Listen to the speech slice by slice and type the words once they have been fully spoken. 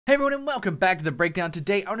Hey everyone, and welcome back to the breakdown.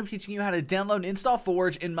 Today I'm going to be teaching you how to download and install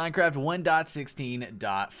Forge in Minecraft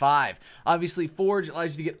 1.16.5. Obviously, Forge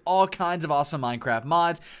allows you to get all kinds of awesome Minecraft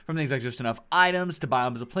mods, from things like just enough items to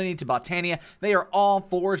biomes of plenty to Botania. They are all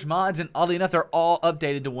Forge mods, and oddly enough, they're all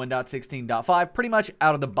updated to 1.16.5 pretty much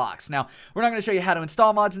out of the box. Now, we're not going to show you how to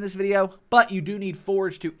install mods in this video, but you do need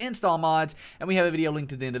Forge to install mods, and we have a video linked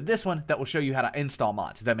to the end of this one that will show you how to install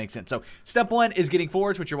mods, if that makes sense. So, step 1 is getting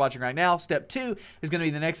Forge, which you're watching right now. Step 2 is going to be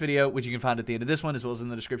the next video, which you can find at the end of this one, as well as in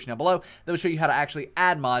the description down below, that will show you how to actually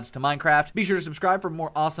add mods to Minecraft. Be sure to subscribe for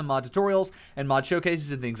more awesome mod tutorials and mod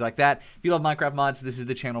showcases and things like that. If you love Minecraft mods, this is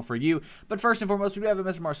the channel for you. But first and foremost, we do have a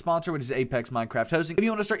message from our sponsor, which is Apex Minecraft Hosting. If you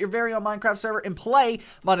want to start your very own Minecraft server and play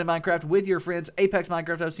modded Minecraft with your friends, Apex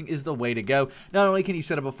Minecraft Hosting is the way to go. Not only can you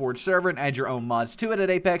set up a Forge server and add your own mods to it at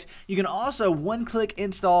Apex, you can also one-click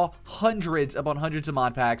install hundreds upon hundreds of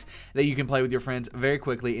mod packs that you can play with your friends very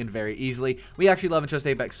quickly and very easily. We actually love and trust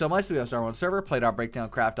Apex so much that we have our own server,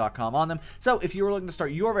 play.breakdowncraft.com on them. So if you were looking to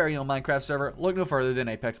start your very own Minecraft server, look no further than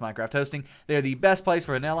Apex Minecraft Hosting. They're the best place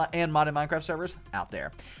for vanilla and modded Minecraft servers out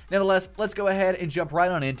there. Nevertheless, let's go ahead and jump right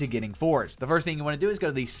on into getting Forge. The first thing you want to do is go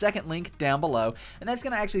to the second link down below, and that's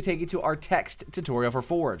going to actually take you to our text tutorial for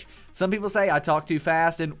Forge. Some people say I talk too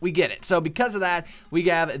fast, and we get it. So because of that, we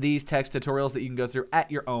have these text tutorials that you can go through at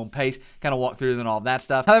your own pace, kind of walk through and all of that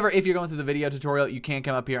stuff. However, if you're going through the video tutorial, you can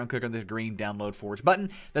come up here and click on this green download Forge button.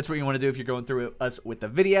 That's what you want to do if you're going through us with the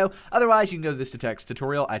video. Otherwise, you can go to this text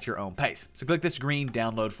tutorial at your own pace. So click this green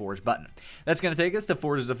download Forge button. That's going to take us to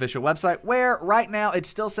Forge's official website, where right now it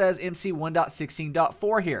still says MC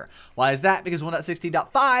 1.16.4 here. Why is that? Because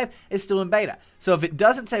 1.16.5 is still in beta. So if it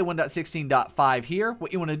doesn't say 1.16.5 here,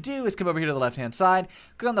 what you want to do is come over here to the left hand side,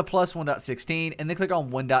 click on the plus 1.16, and then click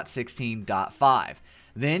on 1.16.5.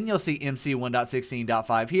 Then you'll see MC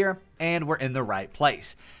 1.16.5 here, and we're in the right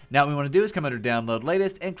place. Now what we want to do is come under Download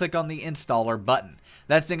Latest and click on the Installer button.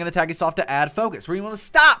 That's then going to take us off to Add Focus, where you want to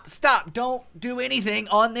stop, don't do anything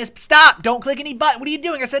on this, don't click any button. What are you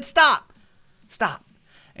doing? I said stop,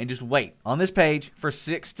 and just wait on this page for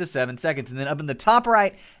 6 to 7 seconds, and then up in the top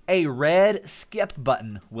right, a red skip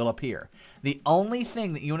button will appear. The only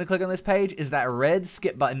thing that you want to click on this page is that red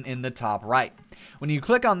skip button in the top right. When you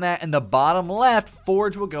click on that, in the bottom left,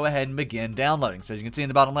 Forge will go ahead and begin downloading. So as you can see in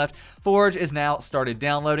the bottom left, Forge is now started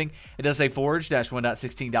downloading. It does say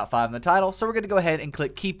Forge-1.16.5 in the title, so we're going to go ahead and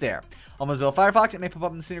click Keep there. On Mozilla Firefox, it may pop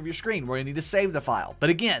up in the center of your screen where you need to save the file. But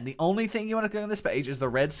again, the only thing you want to click on this page is the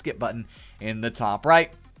red skip button in the top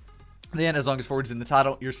right. Then, as long as Forge is in the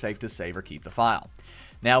title, you're safe to save or keep the file.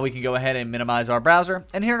 Now we can go ahead and minimize our browser,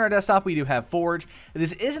 and here on our desktop we do have Forge. If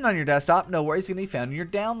this isn't on your desktop, no worries, it's going to be found in your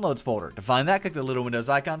Downloads folder. To find that, click the little Windows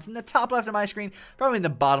icon from the top left of my screen, probably in the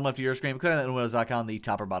bottom left of your screen, but click on that little Windows icon, the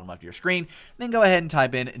top or bottom left of your screen. Then go ahead and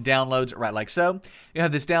type in Downloads right like so. You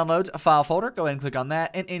have this Downloads file folder, go ahead and click on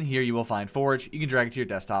that, and in here you will find Forge. You can drag it to your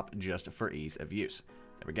desktop just for ease of use.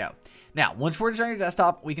 There we go. Now, once Forge is on your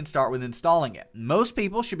desktop, we can start with installing it. Most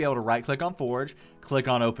people should be able to right-click on Forge, click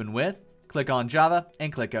on Open With, click on Java,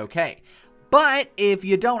 and click OK. But if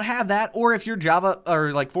you don't have that, or if your Java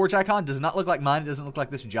or like Forge icon does not look like mine, it doesn't look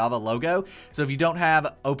like this Java logo. So if you don't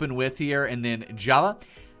have Open With here and then Java,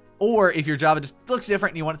 or if your Java just looks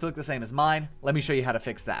different and you want it to look the same as mine, let me show you how to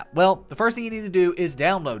fix that. Well, the first thing you need to do is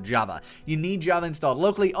download Java. You need Java installed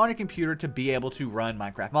locally on your computer to be able to run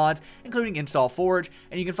Minecraft mods, including install Forge,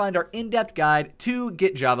 and you can find our in-depth guide to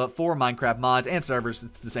get Java for Minecraft mods and servers,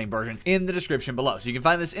 it's the same version, in the description below. So you can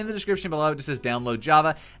find this in the description below. It just says download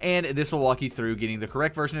Java, and this will walk you through getting the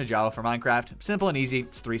correct version of Java for Minecraft. Simple and easy,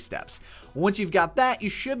 it's 3 steps. Once you've got that, you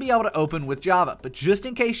should be able to open with Java, but just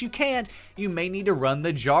in case you can't, you may need to run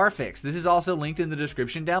the jar fix. This is also linked in the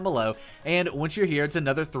description down below, and once you're here, it's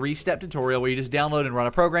another 3-step tutorial where you just download and run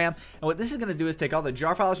a program. And what this is going to do is take all the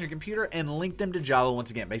jar files on your computer and link them to Java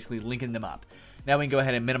once again, basically linking them up. Now we can go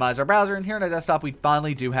ahead and minimize our browser, and here on our desktop we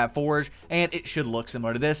finally do have Forge, and it should look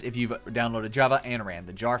similar to this if you've downloaded Java and ran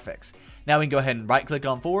the jar fix. Now we can go ahead and right click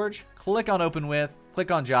on Forge, click on Open With,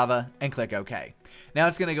 click on Java, and click OK. Now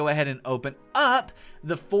it's going to go ahead and open up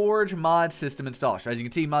the Forge Mod System Installer. So as you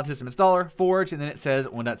can see, Mod System Installer, Forge, and then it says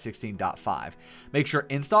 1.16.5. Make sure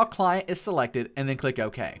Install Client is selected, and then click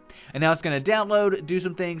OK. And now it's going to download, do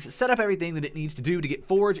some things, set up everything that it needs to do to get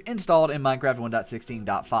Forge installed in Minecraft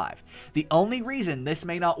 1.16.5. The only reason this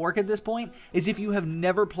may not work at this point is if you have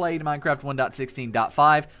never played Minecraft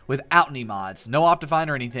 1.16.5 without any mods, no Optifine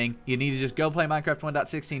or anything. You need to just go play Minecraft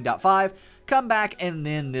 1.16.5, come back, and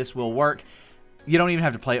then this will work. You don't even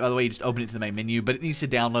have to play it, by the way. You just open it to the main menu, but it needs to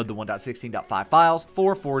download the 1.16.5 files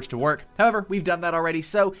for Forge to work. However, we've done that already,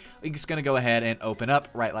 so we're just going to go ahead and open up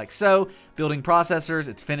right like so. Building processors,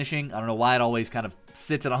 it's finishing. I don't know why it always kind of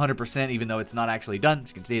sits at 100%, even though it's not actually done. As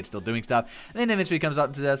you can see, it's still doing stuff. And then eventually comes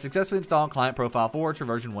up to successfully install client profile Forge for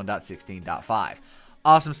version 1.16.5.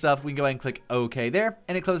 Awesome stuff. We can go ahead and click OK there,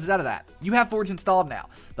 and it closes out of that. You have Forge installed now.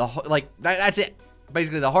 That's it.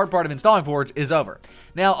 Basically, the hard part of installing Forge is over.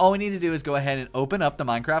 Now, all we need to do is go ahead and open up the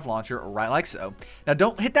Minecraft launcher right like so. Now,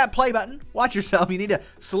 don't hit that play button. Watch yourself. You need to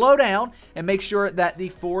slow down and make sure that the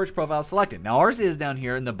Forge profile is selected. Now, ours is down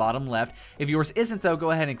here in the bottom left. If yours isn't, though,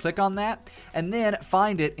 go ahead and click on that and then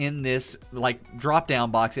find it in this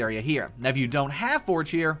drop-down box area here. Now, if you don't have Forge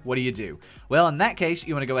here, what do? Well, in that case,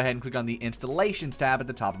 you want to go ahead and click on the Installations tab at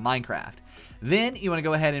the top of Minecraft. Then you want to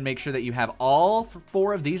go ahead and make sure that you have all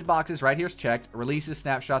 4 of these boxes right here checked: releases,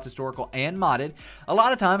 snapshots, historical, and modded. A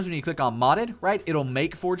lot of times when you click on modded, right, it'll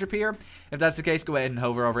make Forge appear. If that's the case, go ahead and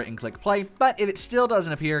hover over it and click play. But if it still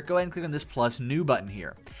doesn't appear, go ahead and click on this plus new button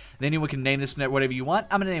here. Then you can name this whatever you want.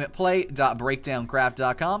 I'm going to name it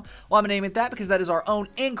play.breakdowncraft.com. Well, I'm going to name it that because that is our own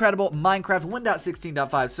incredible Minecraft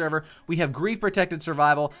 1.16.5 server. We have grief-protected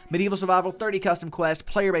survival, medieval survival, 30 custom quests,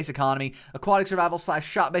 player-based economy, aquatic survival /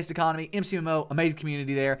 shop-based economy, MCMO, amazing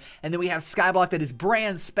community there. And then we have Skyblock that is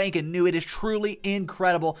brand spanking new. It is truly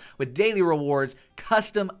incredible with daily rewards,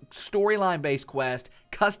 custom storyline-based quests,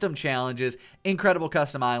 custom challenges, incredible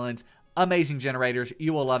custom islands, amazing generators.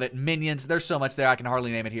 You will love it. Minions. There's so much there. I can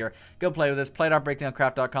hardly name it here. Go play with us.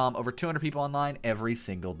 Play.breakdowncraft.com. Over 200 people online every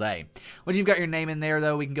single day. Once you've got your name in there,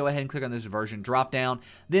 though, we can go ahead and click on this version drop down.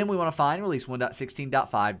 Then we want to find release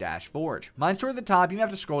 1.16.5-Forge. Mine's toward the top. You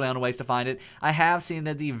have to scroll down a ways to find it. I have seen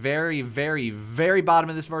it at the very, very, very bottom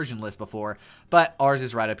of this version list before, but ours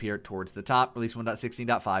is right up here towards the top. Release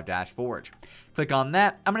 1.16.5-Forge. Click on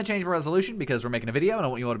that. I'm going to change my resolution because we're making a video and I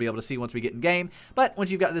want you all to be able to see once we get in game. But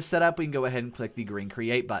once you've got this set up, we can go ahead and click the green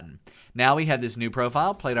create button. Now we have this new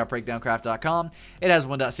profile, play.breakdowncraft.com. It has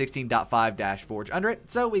 1.16.5-Forge under it,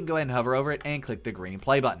 so we can go ahead and hover over it and click the green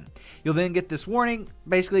play button. You'll then get this warning.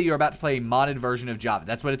 Basically, you're about to play a modded version of Java.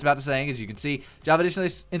 That's what it's about to say. As you can see, Java additional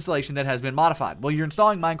installation that has been modified. Well, you're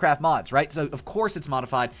installing Minecraft mods, right? So, of course, it's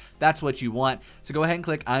modified. That's what you want. So go ahead and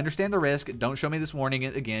click I understand the risk. Don't show me this warning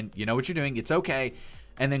again. You know what you're doing. It's okay.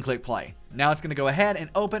 And then click play. Now it's going to go ahead and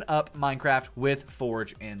open up Minecraft with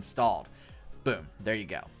Forge installed. Boom. There you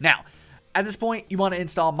go. Now, at this point, you want to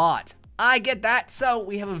install mods. I get that. So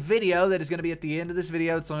we have a video that is going to be at the end of this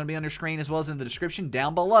video. It's going to be on your screen as well as in the description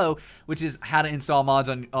down below, which is how to install mods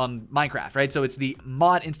on Minecraft, right? So it's the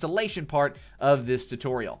mod installation part of this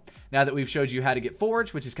tutorial. Now that we've showed you how to get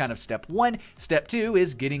Forge, which is kind of step 1, step 2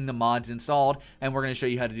 is getting the mods installed, and we're going to show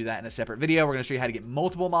you how to do that in a separate video. We're going to show you how to get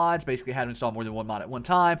multiple mods, basically how to install more than one mod at one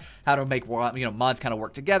time, how to make mods kind of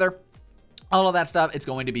work together. All of that stuff, it's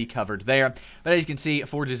going to be covered there. But as you can see,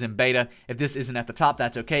 Forge is in beta. If this isn't at the top,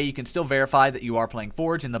 that's okay. You can still verify that you are playing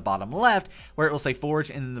Forge in the bottom left, where it will say Forge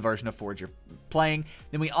and then the version of Forge you're playing.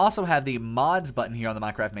 Then we also have the mods button here on the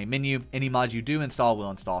Minecraft main menu. Any mods you do install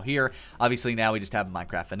will install here. Obviously, now we just have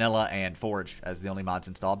Minecraft Vanilla and Forge as the only mods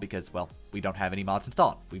installed because, well, we don't have any mods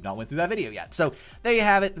installed. We've not went through that video yet. So there you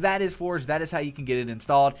have it. That is Forge. That is how you can get it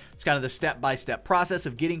installed. It's kind of the step-by-step process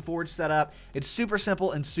of getting Forge set up. It's super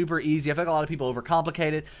simple and super easy. I feel like a lot of people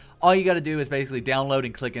overcomplicate it. All you got to do is basically download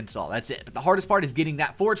and click install. That's it. But the hardest part is getting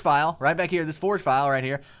that Forge file right back here, this Forge file right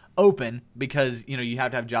here, open, because you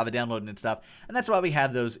have to have Java downloading and stuff, and that's why we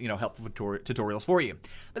have those helpful tutorials for you.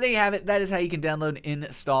 But there you have it. That is how you can download and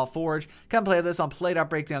install Forge. Come play with us on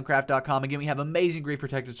play.breakdowncraft.com. Again, we have amazing grief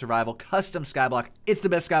protected survival, custom skyblock. It's the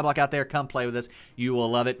best skyblock out there. Come play with us. You will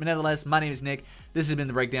love it. But nevertheless, my name is Nick. This has been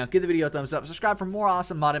The Breakdown. Give the video a thumbs up. Subscribe for more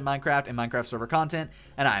awesome modded Minecraft and Minecraft server content,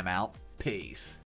 and I'm out. Peace.